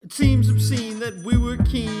It seems obscene that we were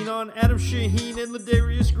keen on Adam Shaheen and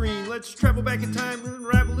Ladarius Green. Let's travel back in time and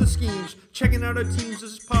unravel the schemes. Checking out our teams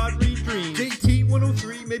as pod redreams. JT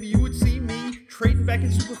 103, maybe you would see me trading back in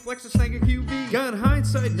Superflex to snag a QB. Got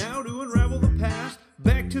hindsight now to unravel the past.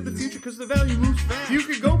 Back to the future because the value moves fast. You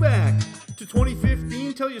could go back to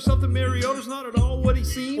 2015, tell yourself that Mariota's not at all what he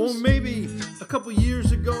seems. Or maybe a couple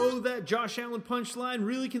years ago that Josh Allen punchline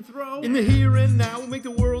really can throw. In the here and now, we'll make the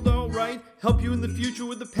world alright. Help you in the future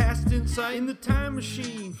with the past insight. In the time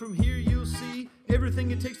machine, from here you'll see everything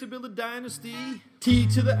it takes to build a dynasty. T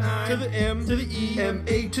to the I, to the M, to the E,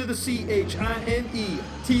 M-A to the C-H-I-N-E.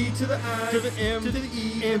 T to the I, to the M, to the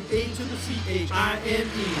E, M-A to the C-H-I-N-E.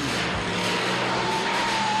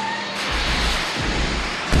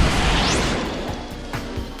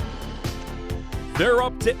 They're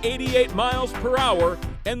up to 88 miles per hour,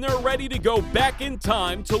 and they're ready to go back in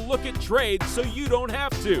time to look at trades so you don't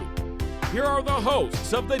have to. Here are the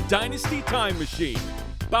hosts of the Dynasty Time Machine,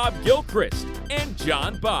 Bob Gilchrist and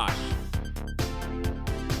John Bosch.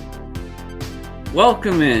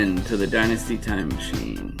 Welcome in to the Dynasty Time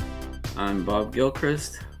Machine. I'm Bob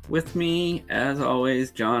Gilchrist. With me, as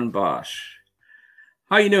always, John Bosch.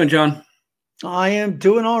 How you doing, John? I am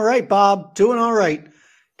doing all right, Bob. Doing all right.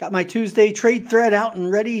 Got my Tuesday trade thread out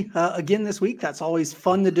and ready again this week. That's always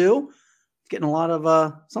fun to do. Getting a lot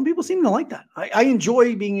of, some people seem to like that. I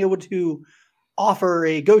enjoy being able to offer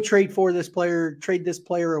a go trade for this player, trade this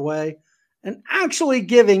player away, and actually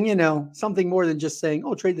giving, something more than just saying,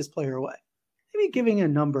 oh, trade this player away. Maybe giving a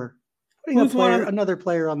number, putting another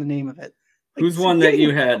player on the name of it. Like, who's one that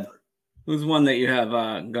you had? Who's one that you have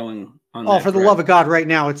going on? Oh, for the love of God, right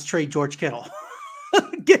now, it's trade George Kittle.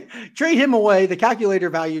 Trade him away. The calculator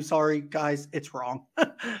value, sorry, guys, it's wrong.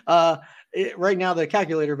 Right now, the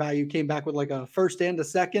calculator value came back with like a first and a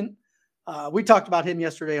second. We talked about him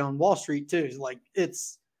yesterday on Wall Street too.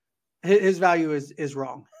 It's his value is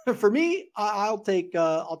wrong. For me, I'll take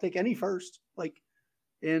any first.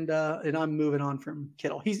 And I'm moving on from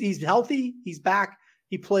Kittle. He's healthy. He's back.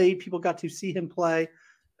 He played. People got to see him play.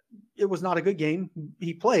 It was not a good game.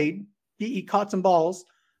 He played. He caught some balls,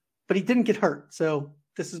 but he didn't get hurt. So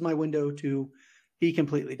this is my window to be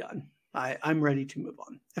completely done. I'm ready to move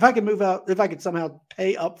on. If I could move out, if I could somehow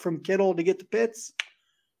pay up from Kittle to get the Pitts,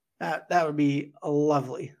 that would be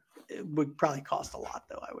lovely. It would probably cost a lot,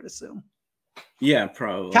 though, I would assume. Yeah,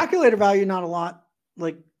 probably. Calculator value, not a lot.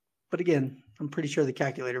 But again, I'm pretty sure the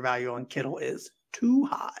calculator value on Kittle is too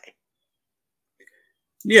high.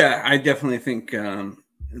 Yeah, I definitely think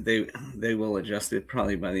they will adjust it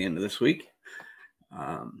probably by the end of this week.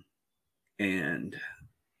 And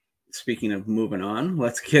speaking of moving on,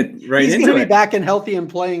 let's get right into it. He's going to be back and healthy and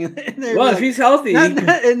playing. Well, if he's healthy.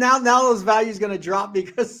 And now those values going to drop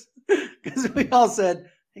because we all said,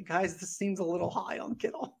 hey, guys, this seems a little high on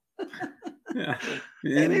Kittle. Yeah.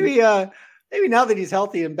 Maybe now that he's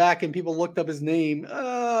healthy and back and people looked up his name,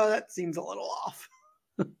 that seems a little off.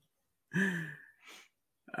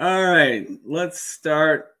 All right, let's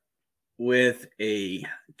start with a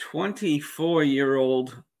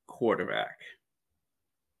 24-year-old quarterback.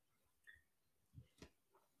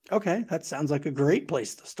 Okay, that sounds like a great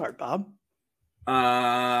place to start, Bob.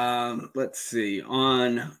 Let's see.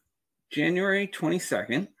 On January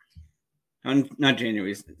 22nd,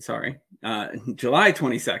 July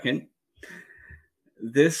 22nd,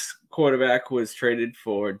 this quarterback was traded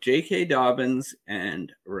for J.K. Dobbins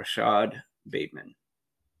and Rashad Bateman.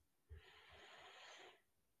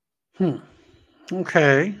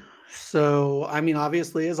 Okay. So,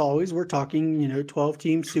 obviously, as always, we're talking,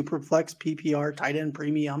 12-team Superflex, PPR, tight end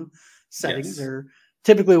premium settings are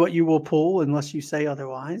typically what you will pull unless you say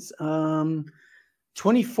otherwise.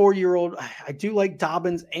 24-year-old, I do like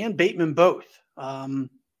Dobbins and Bateman both.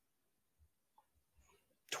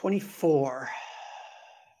 24.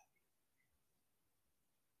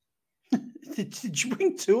 Did you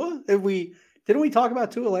bring Tua? Didn't we talk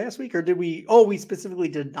about Tua last week, or did we? Oh, we specifically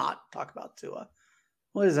did not talk about Tua.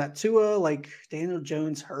 What is that? Tua, like Daniel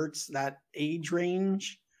Jones, Hurts, that age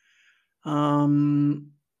range. I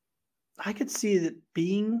could see that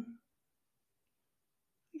being.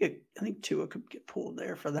 I think Tua could get pulled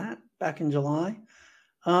there for that back in July.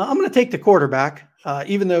 I'm going to take the quarterback,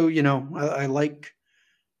 even though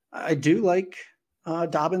I do like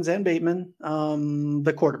Dobbins and Bateman.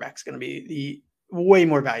 The quarterback's going to be the way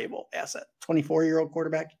more valuable asset. 24-year-old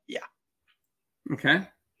quarterback, yeah. Okay.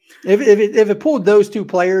 If it pulled those two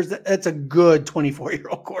players, that's a good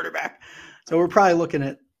 24-year-old quarterback. So we're probably looking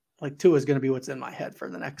at Tua is going to be what's in my head for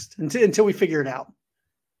the next until we figure it out.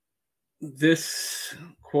 This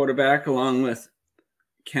quarterback, along with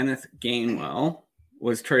Kenneth Gainwell,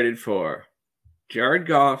 was traded for Jared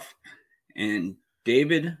Goff and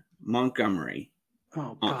David Montgomery.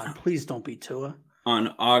 Oh, God, please don't be Tua.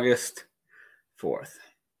 On August 4th.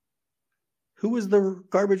 Who was the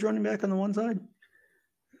garbage running back on the one side?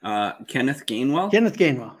 Kenneth Gainwell. Kenneth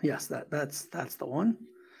Gainwell. Yes, that's the one.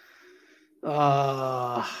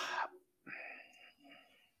 Oh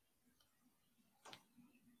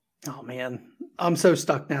man, I'm so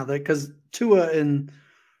stuck now because Tua and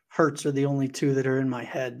Hurts are the only two that are in my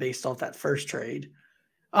head based off that first trade.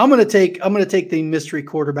 I'm gonna take the mystery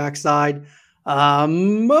quarterback side.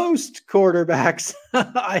 Most quarterbacks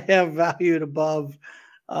I have valued above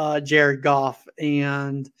Jared Goff,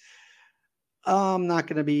 and I'm not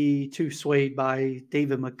going to be too swayed by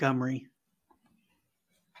David Montgomery.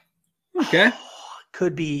 Okay.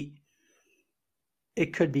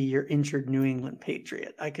 It could be your injured New England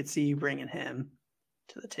Patriot. I could see you bringing him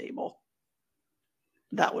to the table.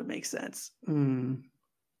 That would make sense. I'm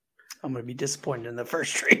going to be disappointed in the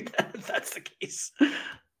first trade if that's the case.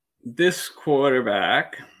 This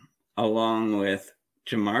quarterback, along with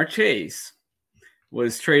Jamar Chase,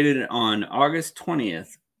 was traded on August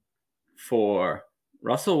 20th for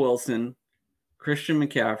Russell Wilson, Christian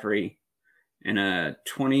McCaffrey, and a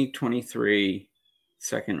 2023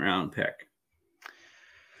 second-round pick.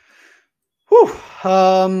 Whew.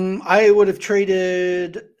 I would have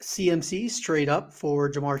traded CMC straight up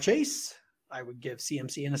for Jamar Chase. I would give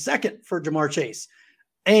CMC in a second for Jamar Chase.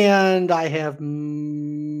 And I have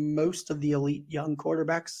most of the elite young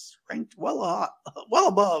quarterbacks ranked well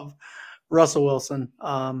above Russell Wilson.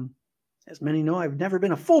 As many know, I've never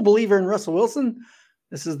been a full believer in Russell Wilson.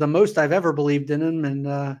 This is the most I've ever believed in him.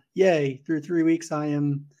 And yay, through 3 weeks, I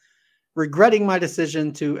am regretting my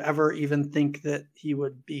decision to ever even think that he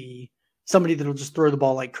would be somebody that will just throw the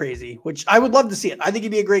ball like crazy, which I would love to see it. I think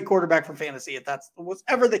he'd be a great quarterback for fantasy if that's was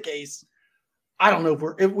ever the case. I don't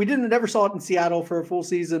know if we didn't ever saw it in Seattle for a full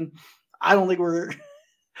season. I don't think we're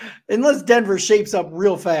unless Denver shapes up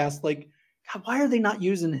real fast. Like, God, why are they not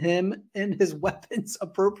using him and his weapons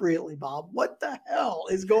appropriately, Bob? What the hell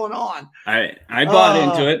is going on? I bought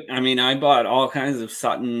into it. I mean, I bought all kinds of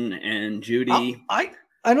Sutton and Judy.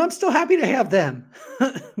 I'm still happy to have them,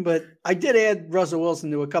 but I did add Russell Wilson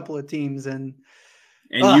to a couple of teams, and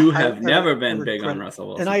you have never been big on Russell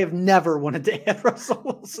Wilson. And I have never wanted to add Russell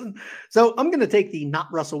Wilson. So I'm going to take the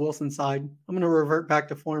not Russell Wilson side. I'm going to revert back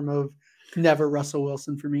to form of never Russell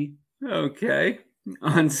Wilson for me. Okay.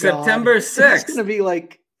 On September 6th. It's going to be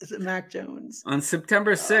like, is it Mac Jones? On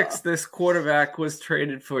September 6th, this quarterback was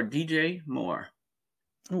traded for DJ Moore.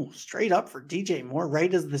 Oh, straight up for DJ Moore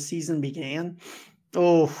right as the season began.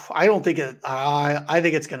 Oh, I don't think it. I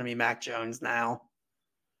think it's going to be Mac Jones now.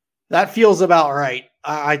 That feels about right.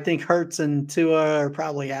 I think Hurts and Tua are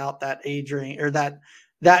probably out that age range or that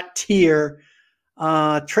tier.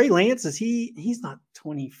 Trey Lance, he's not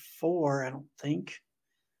 24, I don't think.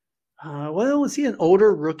 Well, is he an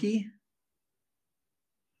older rookie?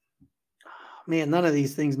 Man, none of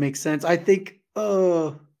these things make sense. I think,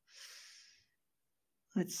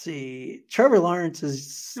 let's see. Trevor Lawrence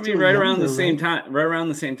is right around the same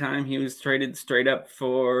time he was traded straight up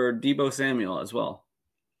for Deebo Samuel as well.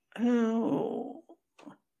 Oh,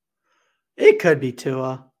 it could be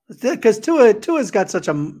Tua because Tua's got such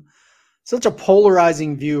a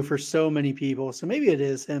polarizing view for so many people. So maybe it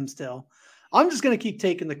is him still. I'm just going to keep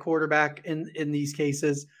taking the quarterback in these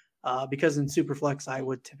cases because in Superflex I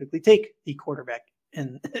would typically take the quarterback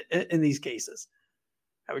in these cases.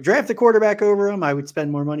 I would draft the quarterback over him. I would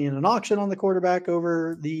spend more money in an auction on the quarterback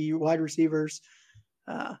over the wide receivers,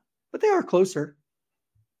 but they are closer.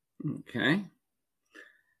 Okay.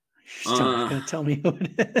 You're still not going to tell me who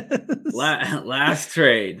it is. Last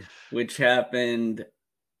trade, which happened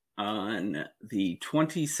on the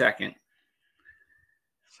 22nd.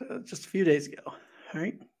 So just a few days ago. All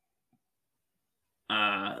right.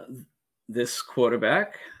 This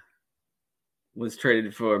quarterback was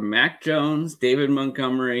traded for Mac Jones, David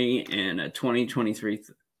Montgomery, and a 2023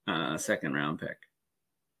 second round pick.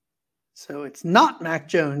 So it's not Mac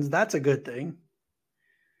Jones. That's a good thing.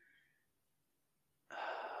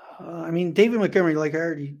 I mean, David Montgomery, like I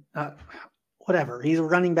already, whatever. He's a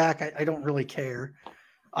running back. I don't really care.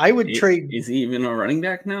 I would trade. Is he even a running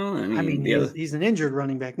back now? I mean he's an injured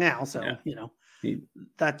running back now. So,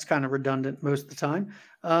 that's kind of redundant most of the time.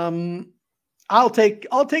 I'll take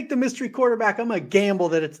the mystery quarterback. I'm going to gamble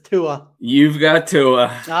that it's Tua. You've got Tua.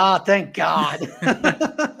 Thank God.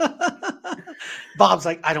 Bob's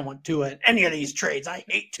like, I don't want Tua in any of these trades. I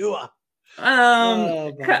hate Tua.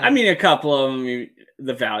 I mean, a couple of them,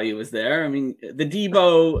 the value is there. I mean, the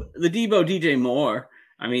Deebo DJ Moore.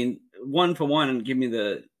 I mean, 1 for 1, and give me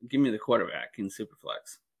the quarterback in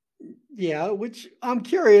Superflex. Yeah, which I'm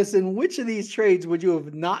curious, in which of these trades would you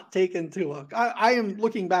have not taken Tua? I am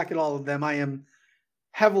looking back at all of them. I am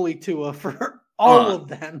heavily Tua for all of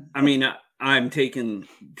them. I mean, I'm taking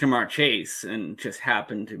Jamar Chase and just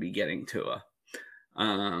happened to be getting Tua.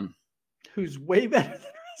 Who's way better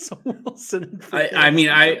than Russell Wilson.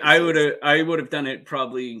 I would have done it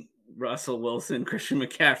probably Russell Wilson, Christian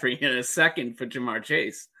McCaffrey in a second for Jamar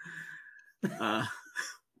Chase. I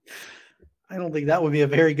don't think that would be a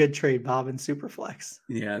very good trade, Bob, in Superflex.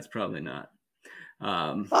 Yeah, it's probably not.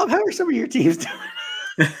 Bob, how are some of your teams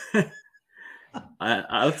doing?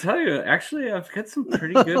 I'll tell you, actually, I've got some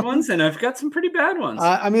pretty good ones and I've got some pretty bad ones.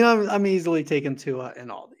 I'm easily taking Tua in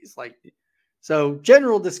all these. So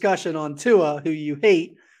general discussion on Tua, who you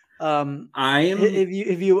hate.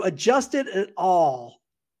 If you adjust it at all.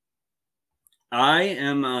 I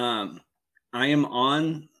am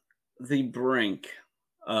on the brink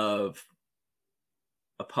of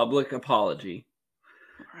a public apology.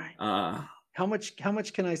 All right. How much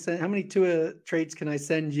can I send? How many Tua trades can I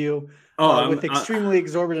send you with extremely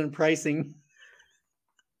exorbitant pricing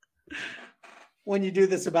when you do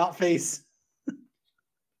this about face?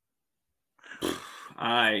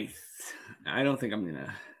 I don't think I'm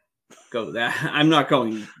gonna go that. I'm not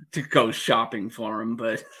going to go shopping for him,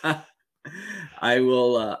 but I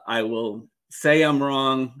will say I'm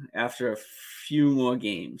wrong after a few more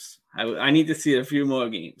games. I need to see a few more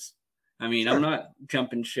games. I mean, sure. I'm not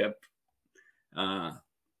jumping ship.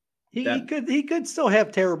 He could still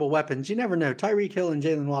have terrible weapons. You never know. Tyreek Hill and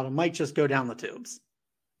Jalen Waddle might just go down the tubes.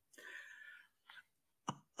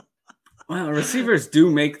 Well, receivers do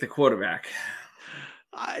make the quarterback.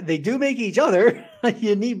 They do make each other.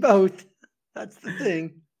 You need both. That's the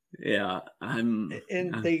thing. Yeah,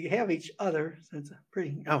 they have each other. So it's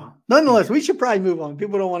nonetheless, we should probably move on.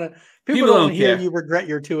 People don't want to hear you regret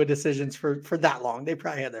your Tua decisions for that long. They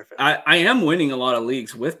probably had their fill. I am winning a lot of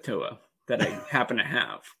leagues with Tua that I happen to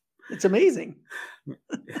have. It's amazing.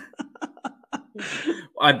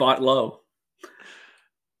 I bought low.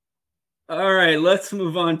 All right, let's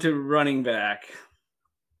move on to running back.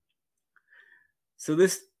 So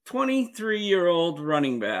this 23-year-old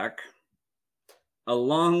running back,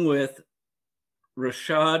 along with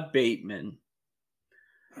Rashad Bateman.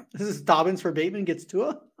 This is Dobbins for Bateman gets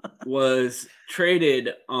Tua? Was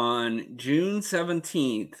traded on June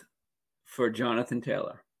 17th for Jonathan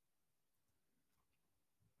Taylor.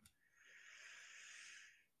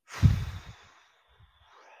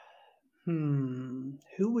 Who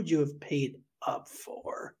would you have paid up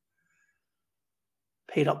for?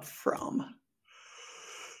 Paid up from?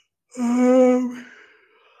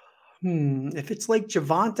 If it's like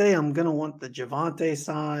Javonte, I'm going to want the Javonte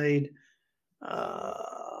side.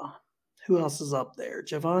 Who else is up there?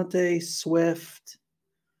 Javonte, Swift.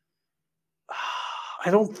 I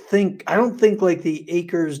don't think like the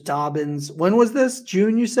Akers, Dobbins. When was this?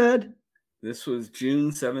 June, you said? This was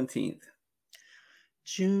June 17th.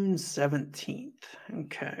 June 17th.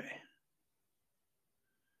 Okay.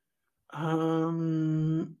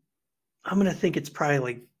 I'm going to think it's probably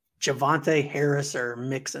like Javonte, Harris, or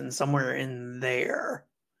Mixon, somewhere in there.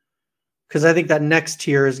 Because I think that next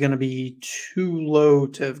tier is going to be too low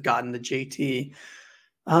to have gotten the JT.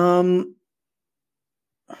 I'll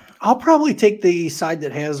probably take the side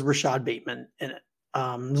that has Rashad Bateman in it.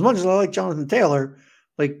 As much as I like Jonathan Taylor,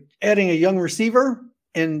 like adding a young receiver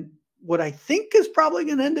and what I think is probably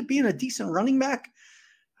going to end up being a decent running back.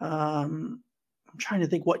 I'm trying to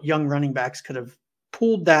think what young running backs could have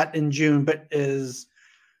pulled that in June, but is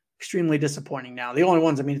extremely disappointing now. The only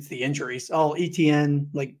ones, it's the injuries.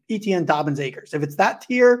 ETN, Dobbins, Akers. If it's that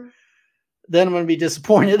tier, then I'm going to be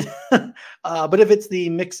disappointed. But if it's the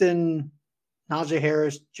Mixon, Najee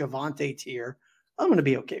Harris, Javonte tier, I'm going to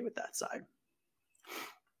be okay with that side.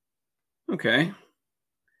 Okay.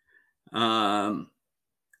 On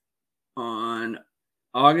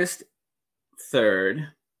August 3rd,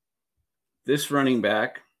 this running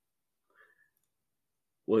back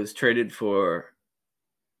was traded for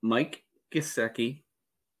Mike Gesicki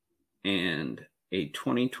and a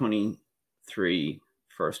 2023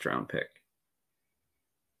 first-round pick.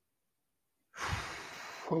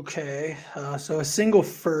 Okay, so a single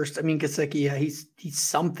first. Gesicki, yeah, he's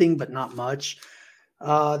something, but not much.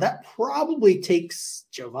 That probably takes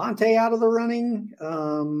Javonte out of the running.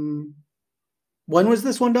 When was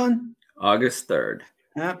this one done? August 3rd.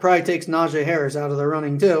 That probably takes Najee Harris out of the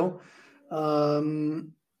running too.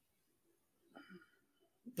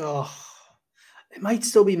 It might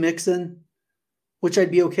still be Mixon, which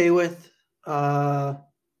I'd be okay with.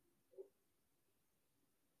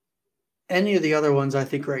 Any of the other ones, I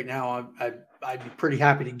think right now, I'd be pretty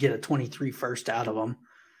happy to get a 23 first out of them.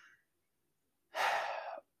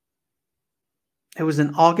 It was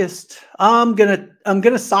in August. I'm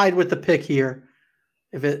gonna side with the pick here.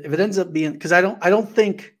 If it ends up being, because I don't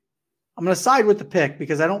think I'm gonna side with the pick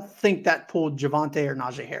because I don't think that pulled Javonte or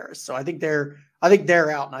Najee Harris. So I think they're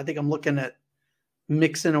out, and I think I'm looking at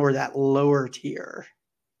Mixon or that lower tier.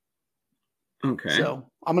 Okay. So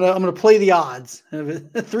I'm gonna play the odds. 3 out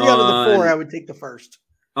of the 4, I would take the first.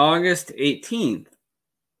 August 18th,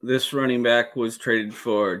 this running back was traded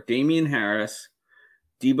for Damian Harris,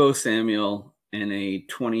 Deebo Samuel, and a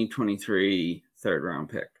 2023 third-round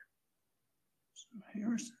pick.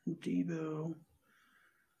 Harris and Deebo.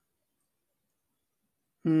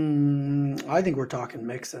 I think we're talking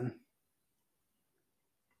Mixon.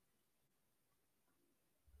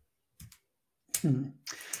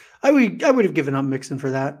 I would have given up Mixon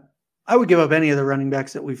for that. I would give up any of the running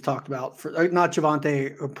backs that we've talked about for not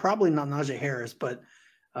Javonte or probably not Najee Harris, but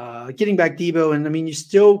getting back Deebo. And I mean, you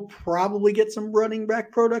still probably get some running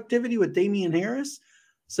back productivity with Damian Harris.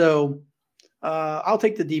 So I'll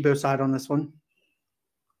take the Deebo side on this one.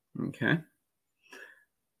 Okay.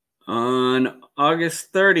 On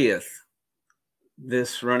August 30th,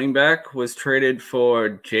 this running back was traded for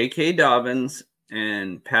J.K. Dobbins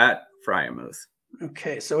and Pat Freiermuth.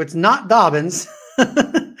 Okay, so it's not Dobbins.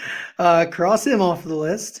 Cross him off the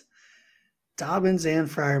list. Dobbins and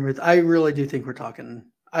Freiermuth. I really do think we're talking.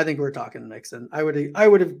 I think we're talking Mixon. I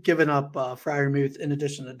would have given up Freiermuth in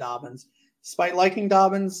addition to Dobbins. Despite liking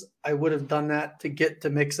Dobbins, I would have done that to get to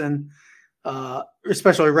Mixon,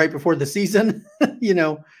 especially right before the season.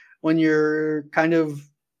 When you're kind of,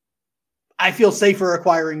 I feel safer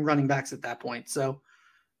acquiring running backs at that point. So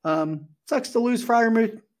sucks to lose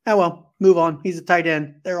Freiermuth. Oh, well, move on. He's a tight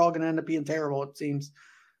end. They're all going to end up being terrible, it seems.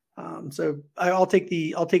 So I'll take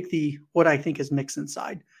the what I think is Mixon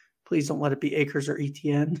side. Please don't let it be Akers or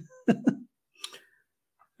ETN.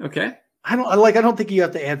 Okay. I don't think you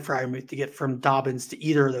have to add Freiermuth to get from Dobbins to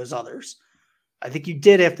either of those others. I think you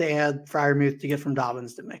did have to add Freiermuth to get from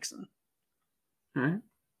Dobbins to Mixon. All right.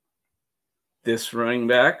 This running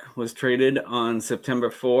back was traded on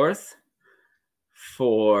September 4th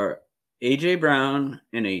for A.J. Brown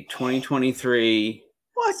and a 2023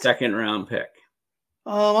 second round pick.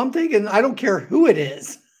 I'm taking, I don't care who it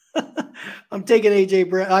is. I'm taking A.J.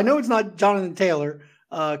 Brown. I know it's not Jonathan Taylor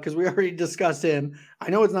because we already discussed him.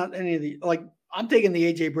 I know it's not any of the, I'm taking the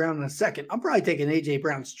A.J. Brown in a second. I'm probably taking A.J.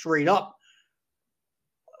 Brown straight up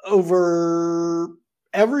over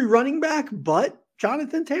every running back but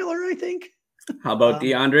Jonathan Taylor, I think. How about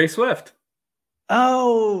DeAndre Swift?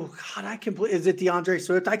 Oh, God, is it DeAndre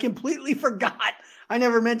Swift? I completely forgot. I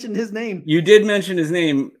never mentioned his name. You did mention his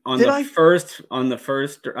name on the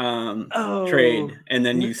first trade, and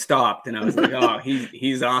then you stopped, and I was like, oh,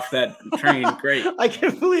 he's off that train. Great. I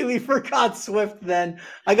completely forgot Swift then.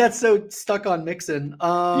 I got so stuck on Mixon. You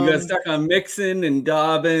got stuck on Mixon and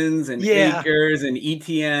Dobbins and Akers and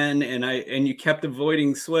ETN, and you kept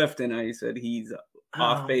avoiding Swift, and I said he's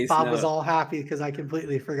off base. Bob was all happy because I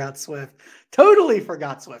completely forgot Swift. Totally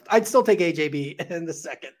forgot Swift. I'd still take AJB in the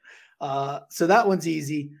second. So that one's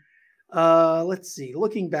easy. Let's see.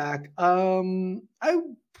 Looking back, Dobbins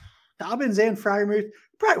and Freiermuth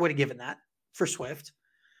probably would have given that for Swift.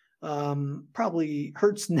 Probably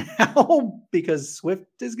hurts now because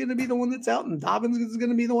Swift is going to be the one that's out and Dobbins is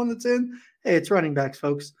going to be the one that's in. Hey, it's running backs,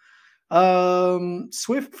 folks.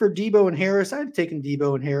 Swift for Deebo and Harris. I'd have taken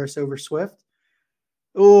Deebo and Harris over Swift.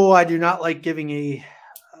 Oh, I do not like giving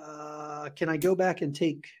can I go back and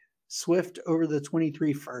take Swift over the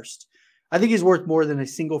 23 first? I think he's worth more than a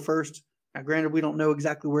single first. Now, granted, we don't know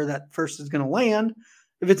exactly where that first is going to land.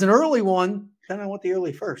 If it's an early one, then I want the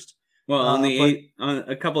early first. Well, on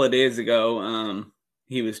a couple of days ago,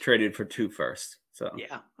 he was traded for 2 firsts. So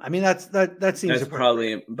yeah, I mean that seems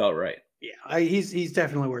probably about right. Yeah, he's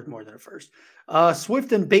definitely worth more than a first.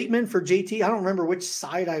 Swift and Bateman for JT. I don't remember which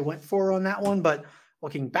side I went for on that one, but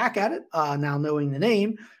looking back at it, now knowing the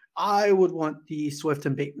name, I would want the Swift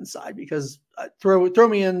and Bateman side because throw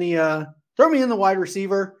me in the wide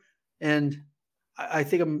receiver, and I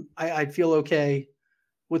think I'd feel okay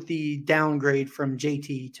with the downgrade from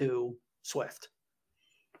JT to Swift.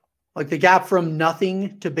 Like the gap from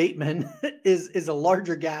nothing to Bateman is a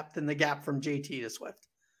larger gap than the gap from JT to Swift.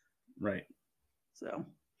 Right. So,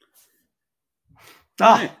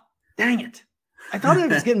 dang it! I thought it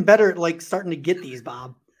was getting better at starting to get these,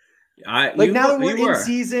 Bob. Now that we're in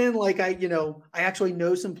season, I actually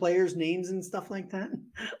know some players' names and stuff like that.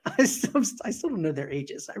 I still don't know their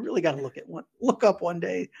ages. I really got to look up one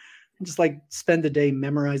day and just spend a day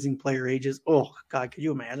memorizing player ages. Oh God, could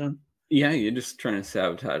you imagine? Yeah, you're just trying to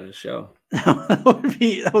sabotage the show. that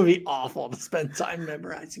would be awful to spend time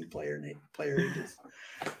memorizing player ages.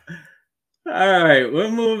 All right,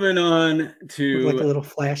 we're moving on With to like a little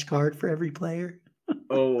flashcard for every player.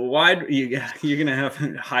 you're gonna have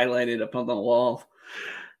it highlighted up on the wall.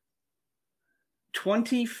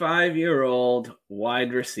 25-year-old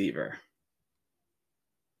wide receiver.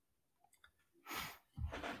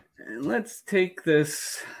 And let's take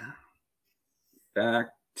this back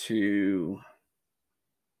to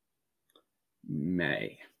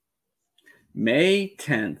May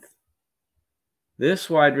 10th. This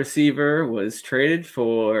wide receiver was traded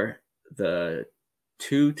for the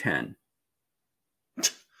 210.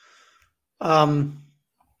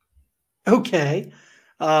 Okay.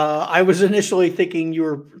 I was initially thinking you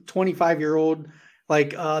were 25-year-old.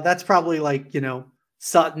 Like, that's probably like,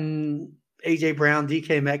 Sutton, AJ Brown,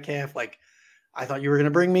 DK Metcalf. Like, I thought you were going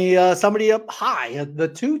to bring me somebody up high, the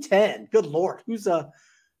 210. Good Lord. Who's a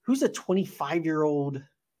 25-year-old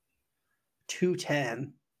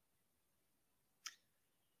 210?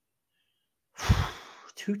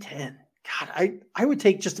 210. God, I would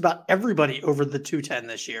take just about everybody over the 210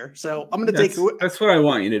 this year. So I'm going to take that's what I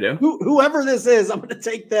want you to do. Whoever this is, I'm going to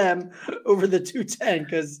take them over the 210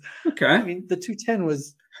 because okay. I mean the 210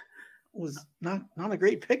 was not a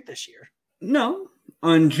great pick this year. No,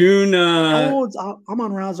 on June.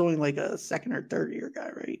 Amon-Ra's only like a second or third year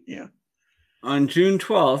guy, right? Yeah. On June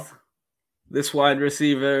 12th, this wide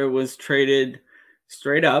receiver was traded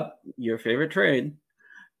straight up, your favorite trade,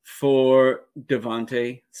 for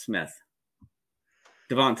Devonta Smith.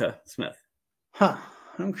 Huh.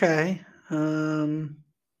 Okay. The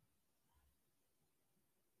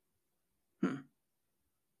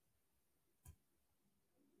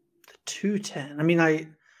 210. I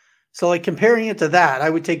mean, so like comparing it to that, I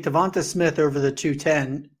would take Devonta Smith over the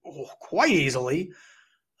 210 quite easily.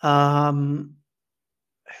 Who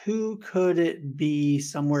could it be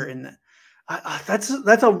somewhere in that?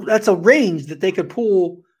 That's a range that they could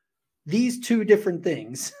pull these two different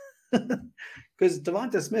things. Because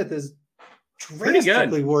Devonta Smith is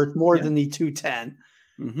drastically worth more than the 210.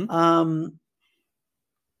 Mm-hmm.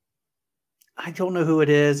 I don't know who it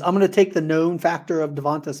is. I'm going to take the known factor of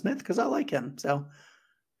Devonta Smith because I like him. So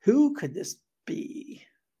who could this be?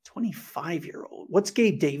 25-year-old. What's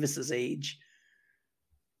Gabe Davis's age?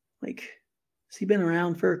 Like, has he been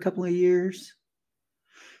around for a couple of years?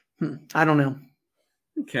 I don't know.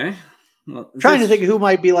 Okay. Well, trying to think of who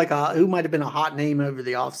might have been a hot name over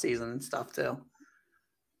the offseason and stuff too.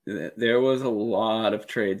 There was a lot of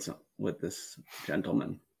trades with this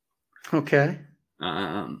gentleman. Okay.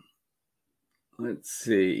 Let's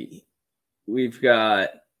see. We've got.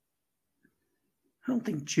 I don't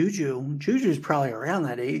think Juju's probably around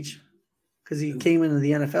that age because he came into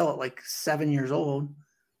the NFL at like 7 years old.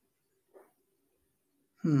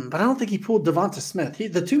 But I don't think he pulled Devonta Smith.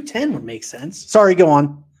 The 210 would make sense. Sorry, go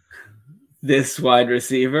on. This wide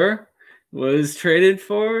receiver was traded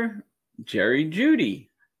for Jerry Jeudy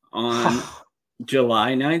on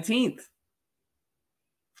July 19th.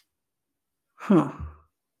 Huh.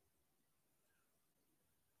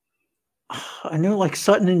 I know like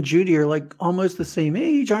Sutton and Jeudy are like almost the same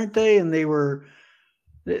age, aren't they? And they were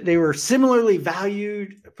similarly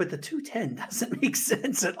valued, but the 210 doesn't make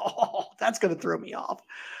sense at all. That's going to throw me off.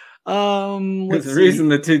 There's a reason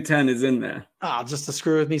the 210 is in there. Just to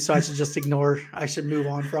screw with me, so I should just ignore. I should move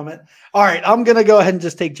on from it. All right, I'm going to go ahead and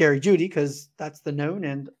just take Jerry Jeudy because that's the known,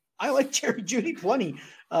 and I like Jerry Jeudy plenty.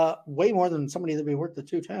 Way more than somebody that would be worth the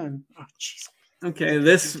 210. Oh, jeez. Okay,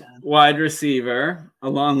 this wide receiver,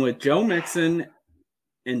 along with Joe Mixon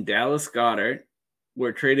and Dallas Goedert,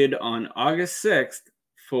 were traded on August 6th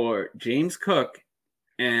for James Cook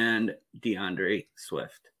and DeAndre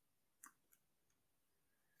Swift.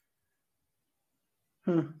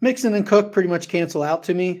 Mixon and Cook pretty much cancel out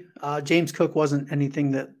to me. James Cook wasn't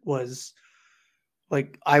anything that was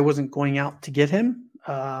like I wasn't going out to get him.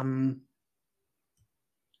 So I'm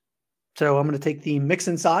going to take the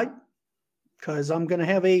Mixon side because I'm going to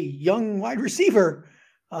have a young wide receiver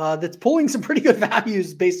that's pulling some pretty good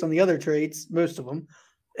values based on the other trades, most of them.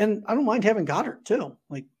 And I don't mind having Goddard too.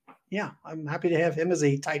 Like, yeah, I'm happy to have him as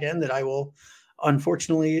a tight end that I will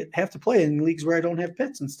unfortunately have to play in leagues where I don't have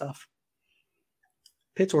Pitts and stuff.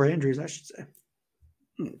 Pitts or Andrews, I should say.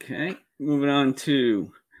 Okay, moving on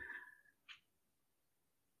to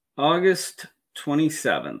August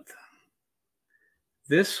 27th.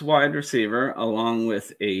 This wide receiver, along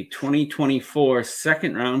with a 2024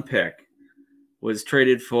 second-round pick, was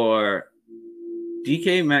traded for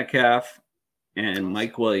DK Metcalf and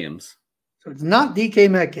Mike Williams. So it's not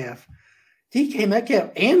DK Metcalf. DK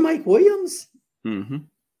Metcalf and Mike Williams? Mm-hmm.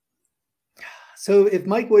 So if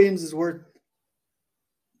Mike Williams is worth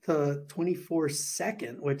the 24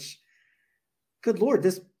 second, which, good Lord,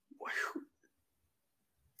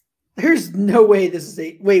 There's no way this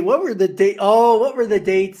is wait, what were the date? Oh, what were the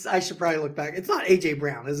dates? I should probably look back. It's not AJ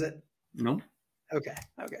Brown, is it? No. Okay.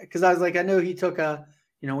 Because I was like, I know he took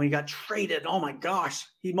when he got traded. Oh my gosh,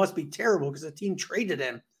 he must be terrible because the team traded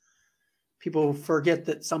him. People forget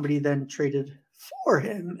that somebody then traded for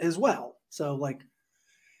him as well. So, like,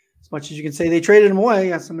 as much as you can say they traded him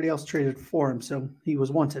away, somebody else traded for him, so he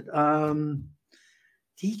was wanted.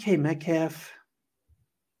 DK Metcalf.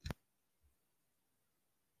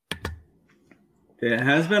 There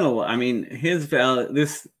has been a lot. I mean, his value.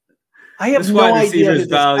 I have this no wide idea.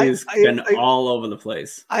 receiver's value has been all over the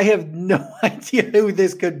place. I have no idea who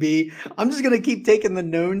this could be. I'm just going to keep taking the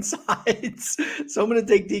known sides. So I'm going to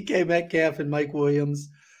take DK Metcalf and Mike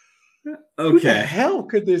Williams. Okay. Who the hell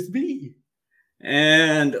could this be?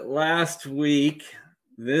 And last week,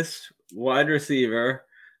 this wide receiver,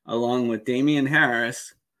 along with Damian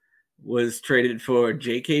Harris, was traded for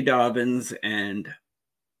J.K. Dobbins and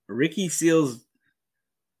Ricky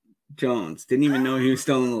Seals-Jones. Didn't even know he was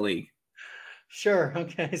still in the league. Sure.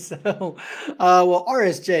 Okay. So,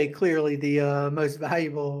 RSJ, clearly the most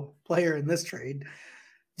valuable player in this trade.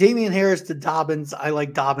 Damian Harris to Dobbins. I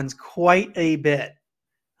like Dobbins quite a bit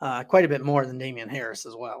more than Damian Harris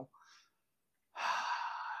as well.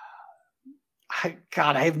 I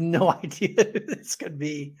have no idea who this could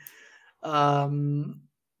be.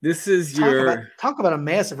 This is talk about a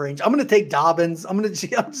massive range. I'm going to take Dobbins. I'm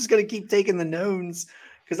just going to keep taking the knowns.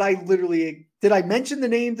 Because I literally did I mention the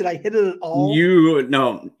name? Did I hit it at all? You were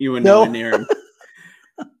nowhere near him.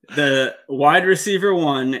 The wide receiver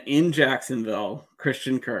 1 in Jacksonville,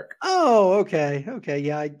 Christian Kirk. Oh, okay.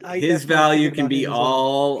 Yeah. His value can be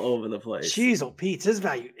all over the place. Jeez, Pete, his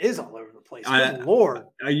value is all over the place. Good Lord.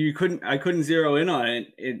 I couldn't zero in on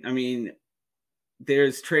it. I mean,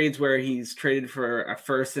 there's trades where he's traded for a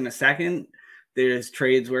first and a second. There's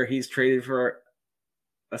trades where he's traded for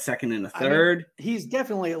a second and a third. He's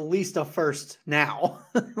definitely at least a first now.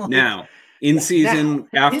 In season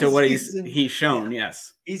after what he's shown,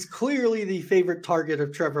 yes. He's clearly the favorite target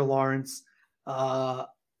of Trevor Lawrence, and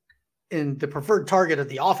the preferred target of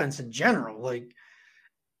the offense in general. Like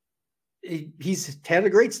he's had a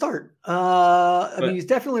great start. I mean, he's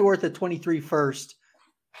definitely worth a 23 first.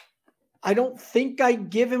 I don't think I'd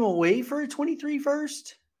give him away for a 23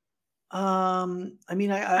 first. I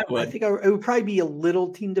mean, I think it would probably be a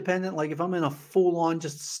little team dependent. Like if I'm in a full on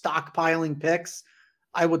just stockpiling picks,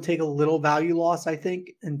 I would take a little value loss, I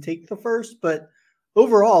think, and take the first. But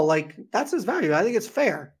overall, like that's his value. I think it's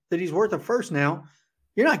fair that he's worth a first now.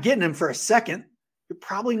 You're not getting him for a second. You're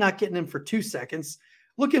probably not getting him for 2 seconds.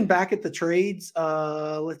 Looking back at the trades,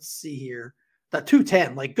 let's see here. The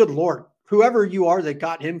 210, like good Lord, whoever you are that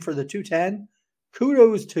got him for the 210,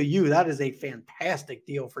 kudos to you. That is a fantastic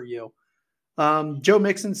deal for you. Joe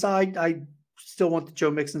Mixon side, I still want the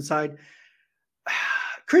Joe Mixon side.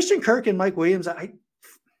 Christian Kirk and Mike Williams,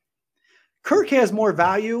 Kirk has more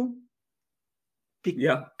value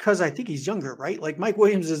because I think he's younger, right? Like Mike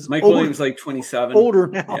Williams is Williams like 27, older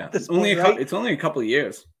now. Yeah. At this point, right? It's only a couple of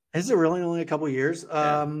years. Is it really only a couple of years?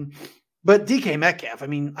 Yeah. But DK Metcalf, I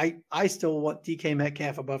mean, I still want DK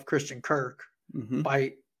Metcalf above Christian Kirk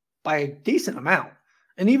by a decent amount.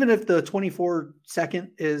 And even if the 24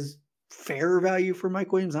 second is fair value for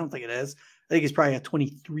Mike Williams, I don't think it is. I think it's probably a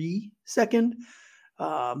 23 second,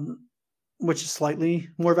 which is slightly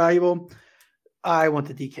more valuable. I want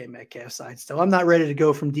the DK Metcalf side still. I'm not ready to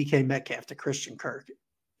go from DK Metcalf to Christian Kirk,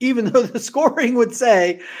 even though the scoring would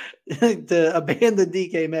say to abandon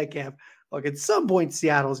DK Metcalf. Look, at some point,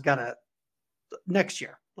 Seattle's got to next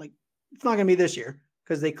year. Like it's not going to be this year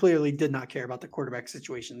because they clearly did not care about the quarterback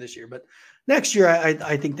situation this year. But next year,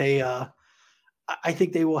 I think they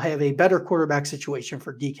will have a better quarterback situation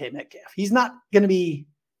for DK Metcalf. He's not going to be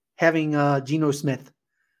having Geno Smith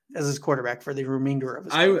as his quarterback for the remainder of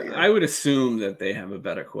his career. I would assume that they have a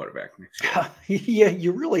better quarterback next year. Yeah,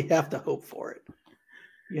 you really have to hope for it.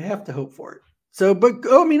 You have to hope for it. So, but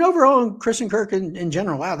I mean, overall, Christian Kirk in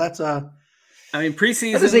general, wow, that's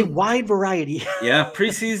preseason. That is a wide variety. Yeah,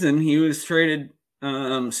 preseason he was traded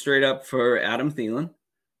straight up for Adam Thielen.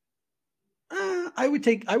 I would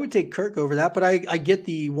take Kirk over that, but I get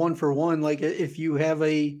the 1-for-1. Like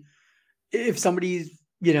if somebody's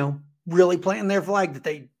really planting their flag that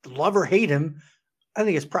they love or hate him, I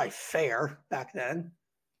think it's probably fair back then.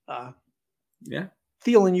 Yeah,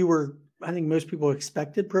 Thielen, I think most people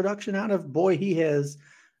expected production out of. Boy, he has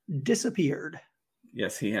disappeared.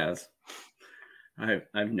 Yes, he has.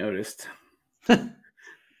 I've noticed.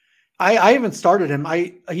 I haven't started him.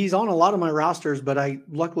 He's on a lot of my rosters, but I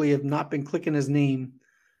luckily have not been clicking his name.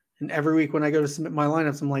 And every week when I go to submit my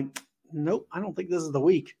lineups, I'm like, nope, I don't think this is the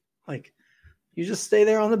week. Like, You just stay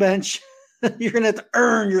there on the bench. You're going to have to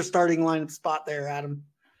earn your starting lineup spot there, Adam.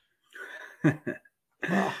 I'm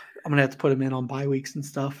going to have to put him in on bye weeks and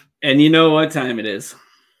stuff. And you know what time it is?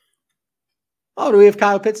 Oh, do we have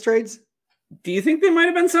Kyle Pitts trades? Do you think there might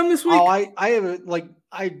have been some this week? Oh,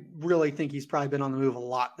 I really think he's probably been on the move a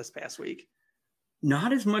lot this past week.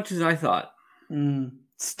 Not as much as I thought.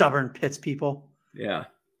 Stubborn Pitts people. Yeah.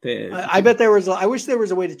 I bet I wish there was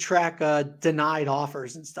a way to track denied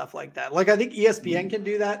offers and stuff like that. Like I think ESPN can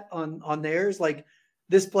do that on theirs. Like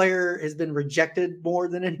this player has been rejected more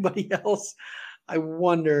than anybody else. I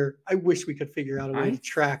wish we could figure out a way to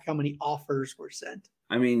track how many offers were sent.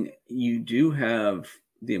 I mean, you do have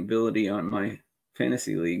the ability on my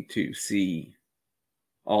fantasy league to see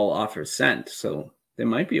all offers sent. So there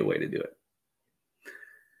might be a way to do it.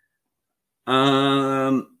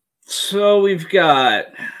 So we've got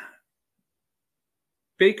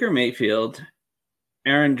Baker Mayfield,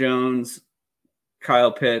 Aaron Jones,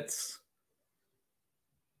 Kyle Pitts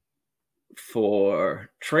for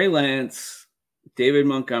Trey Lance, David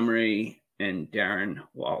Montgomery, and Darren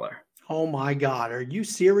Waller. Oh my God. Are you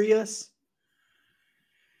serious?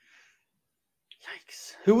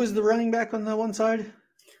 Yikes. Who was the running back on the one side?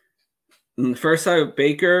 On the first side,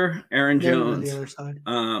 Baker, Aaron Jones. On the other side.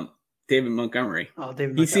 David Montgomery. Oh,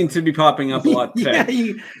 David Montgomery. He seems to be popping up a lot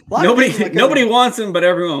today. Nobody wants him, but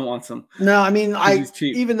everyone wants him. No, I mean,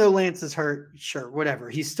 even though Lance is hurt, sure, whatever.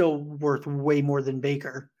 He's still worth way more than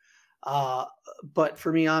Baker. But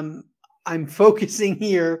for me, I'm focusing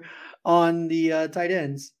here on the tight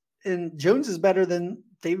ends, and Jones is better than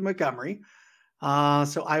David Montgomery.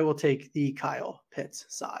 So I will take the Kyle Pitts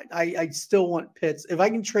side. I still want Pitts. If I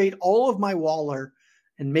can trade all of my Waller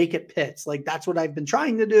and make it Pitts, like that's what I've been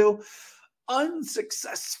trying to do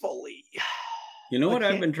unsuccessfully. You know what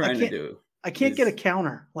I've been trying to do? I can't get a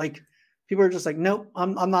counter. Like people are just like, nope,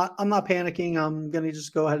 I'm not panicking. I'm going to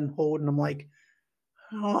just go ahead and hold. And I'm like,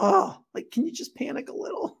 oh, like, can you just panic a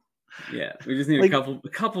little? Yeah. We just need a couple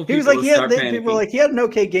people. He was like, people were like, he had an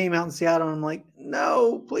okay game out in Seattle. And I'm like,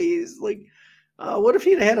 no, please. Like, what if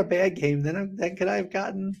he'd had a bad game? Then could I have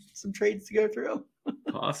gotten some trades to go through?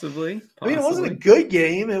 Possibly. I mean, it wasn't a good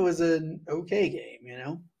game. It was an okay game,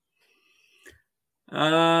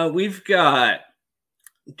 We've got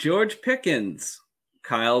George Pickens,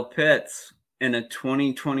 Kyle Pitts, and a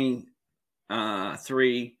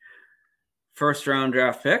 2023 first-round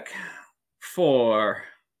draft pick for...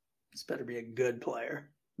 This better be a good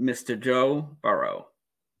player. Mr. Joe Burrow.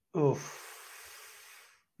 Oof.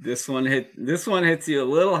 This one hits you a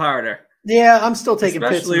little harder. Yeah, I'm still taking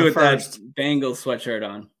Pitts in the first. That Bengals sweatshirt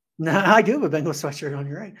on. No, I do have a Bengals sweatshirt on.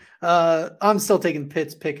 You're right. I'm still taking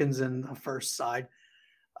Pitts, Pickens in the first side.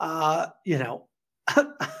 I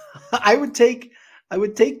would take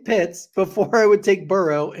Pitts before I would take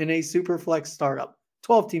Burrow in a super flex startup,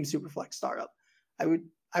 12-team super flex startup. I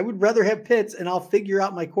would rather have Pitts, and I'll figure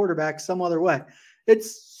out my quarterback some other way.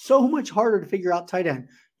 It's so much harder to figure out tight end.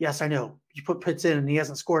 Yes, I know. You put Pitts in, and he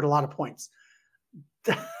hasn't scored a lot of points.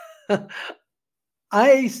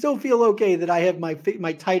 I still feel okay that I have my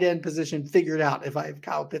tight end position figured out if I have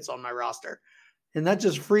Kyle Pitts on my roster. And that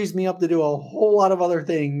just frees me up to do a whole lot of other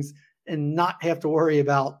things and not have to worry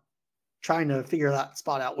about trying to figure that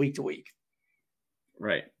spot out week to week.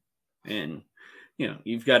 Right. And,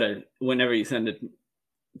 you've got to, whenever you send a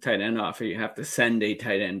tight end offer, you have to send a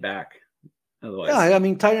tight end back. Otherwise. Yeah, I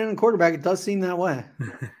mean, tight end and quarterback, it does seem that way.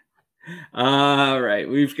 All right.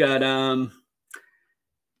 We've got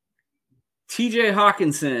TJ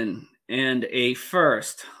Hawkinson and a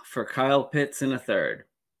first for Kyle Pitts and a third.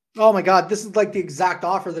 Oh my God, this is like the exact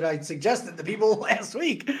offer that I suggested to people last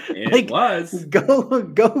week. It was.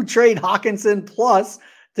 Go trade Hawkinson plus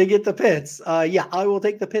to get the Pitts. Yeah, I will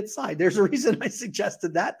take the Pitts side. There's a reason I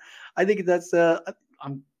suggested that. I think that's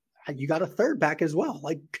you got a third back as well.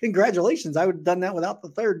 Like, congratulations. I would have done that without the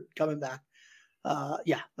third coming back.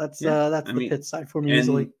 That's the Pitts side for me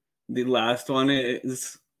easily. The last one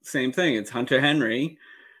is same thing. It's Hunter Henry.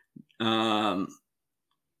 Dotson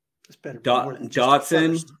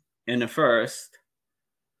in a first.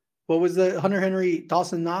 What was the Hunter Henry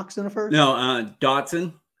Dawson Knox in a first? No,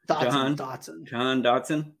 Dotson. John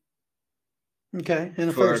Dotson. Okay, in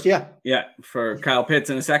the first, yeah. Yeah, for Kyle Pitts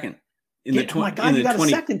in a second. Oh my God, you got a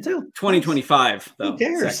second too. 2025, though. Who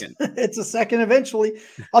cares? Second. It's a second eventually.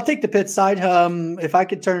 I'll take the Pitts side. If I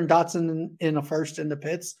could turn Dotson in a first into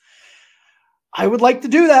Pitts, I would like to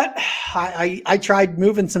do that. I tried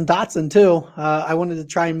moving some Dotson too. I wanted to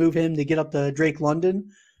try and move him to get up to Drake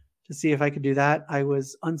London to see if I could do that. I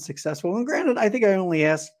was unsuccessful. And granted, I think I only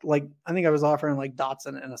asked I think I was offering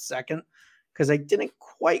Dotson in a second because I didn't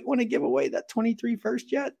quite want to give away that 23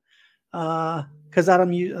 first yet. because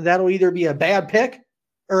that'll either be a bad pick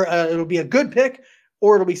or it'll be a good pick,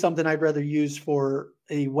 or it'll be something I'd rather use for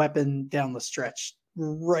a weapon down the stretch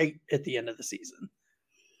right at the end of the season.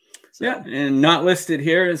 So. Yeah, and not listed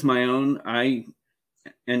here is my own. I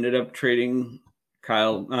ended up trading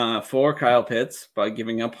for Kyle Pitts by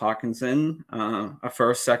giving up Hockenson, a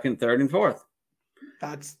first, second, third, and fourth.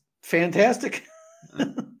 That's fantastic. That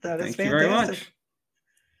is Thank fantastic. you very much.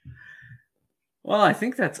 Well, I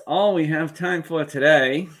think that's all we have time for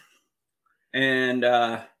today. And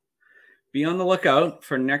be on the lookout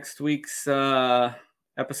for next week's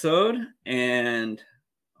episode. And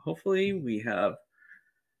hopefully we have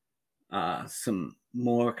some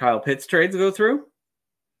more Kyle Pitts trades to go through.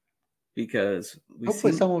 Because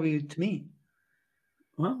hopefully some will be to me.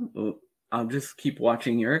 Well, I'll just keep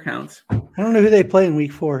watching your accounts. I don't know who they play in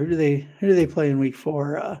week 4. Who do they play in week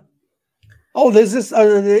 4? There's this.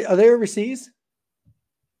 Are they overseas?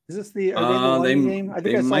 Is this the London game? I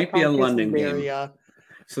think it might be a London game.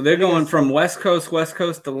 So they're going from West Coast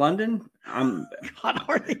to London. God,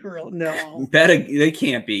 are they real? No, they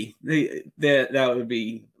can't be. That would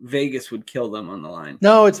be Vegas would kill them on the line.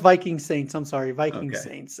 No, it's Vikings Saints. I'm sorry, Vikings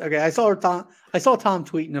Saints. Okay, I saw Tom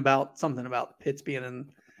tweeting about something about Pitts being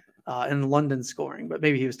in London scoring, but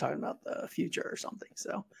maybe he was talking about the future or something.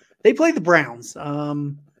 So they play the Browns.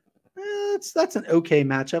 That's an okay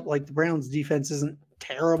matchup. Like the Browns defense isn't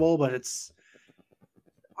terrible, but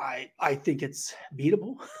I think it's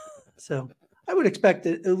beatable. So I would expect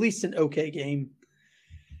at least an okay game.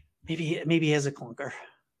 Maybe he has a clunker.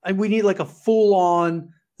 We need like a full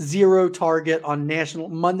on 0 target on national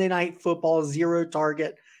Monday Night Football, 0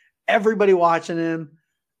 target. Everybody watching him.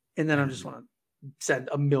 And then I just want to send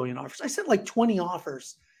a million offers. I sent like 20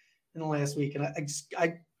 offers in the last week, and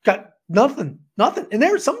I got nothing.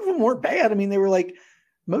 And some of them weren't bad. I mean, they were like,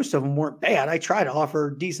 most of them weren't bad. I tried to offer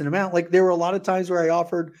a decent amount. Like there were a lot of times where I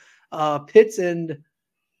offered Pitts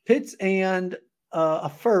and a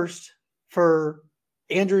first for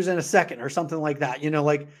Andrews and a second or something like that.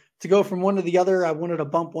 Like to go from one to the other, I wanted to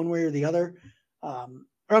bump one way or the other. I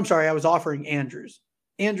was offering Andrews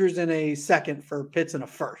in a second for Pitts and a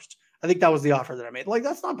first. I think that was the offer that I made. Like,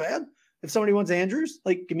 that's not bad. If somebody wants Andrews,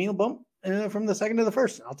 like give me a bump from the second to the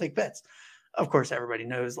first, and I'll take Pitts. Of course, everybody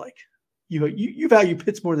knows like you value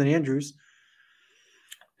Pitts more than Andrews.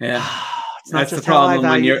 Yeah. It's not just how I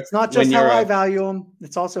value. It's not just how I value them.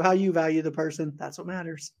 It's also how you value the person. That's what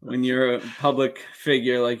matters. When you're a public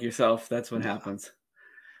figure like yourself, that's what happens.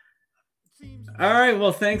 All right.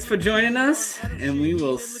 Well, thanks for joining us, and we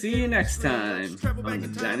will see you next time on the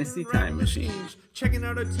Dynasty Time Machine. Checking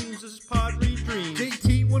out our teams as Pod Redreams.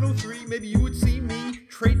 JT 103, maybe you would see me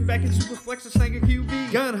trading back in Superflex to snag a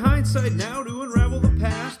QB. Got hindsight now to unravel the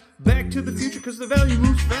past. Back to the future because the value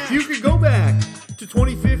moves fast. You could go back to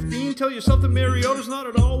 2015, tell yourself that Mariota's not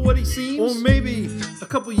at all what he seems. Or maybe a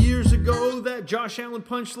couple years ago, that Josh Allen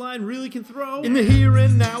punchline really can throw. In the here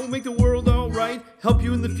and now, we'll make the world all right. Help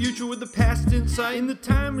you in the future with the past insight. In the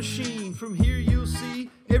time machine, from here you'll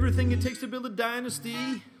see everything it takes to build a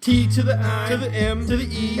dynasty. T to the I, to the M, to the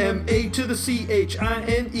E, M-A to the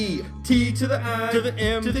C-H-I-N-E. T to the I, to the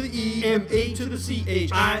M, to the E, M-A to the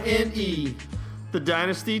C-H-I-N-E. The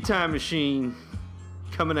Dynasty Time Machine,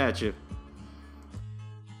 coming at you.